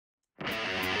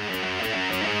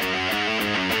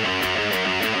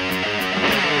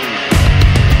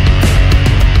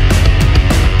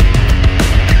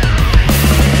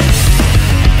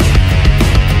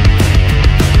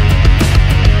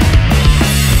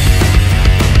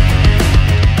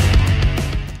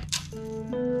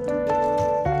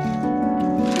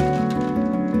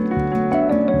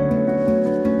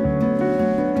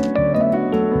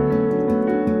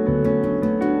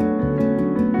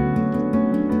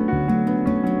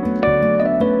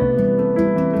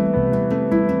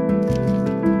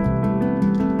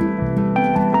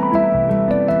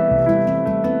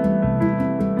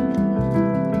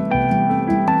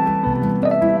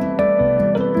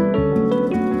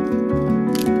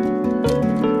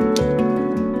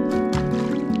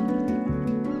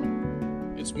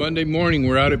Monday morning,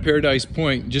 we're out at Paradise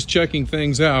Point just checking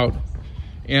things out,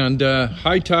 and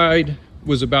high tide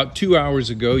was about 2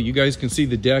 hours ago. You guys can see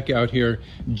the deck out here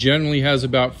generally has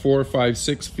about 4, 5,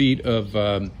 6 feet of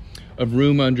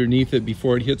room underneath it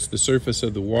before it hits the surface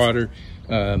of the water.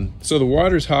 So the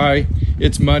water's high,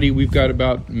 it's muddy. We've got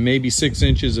about maybe 6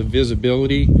 inches of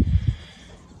visibility,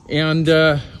 and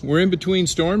we're in between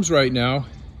storms right now.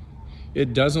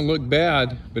 It doesn't look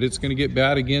bad, but it's going to get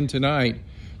bad again tonight.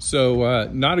 So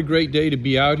not a great day to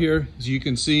be out here. As you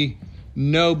can see,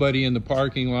 nobody in the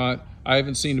parking lot. I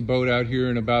haven't seen a boat out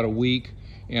here in about a week,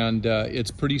 and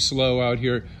it's pretty slow out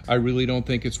here. I really don't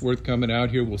think it's worth coming out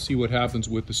here. We'll see what happens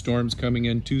with the storms coming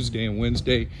in Tuesday and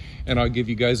Wednesday, and I'll give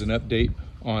you guys an update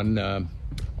on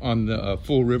the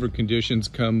full river conditions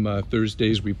come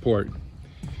Thursday's report.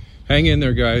 Hang in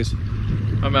there, guys.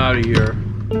 I'm out of here.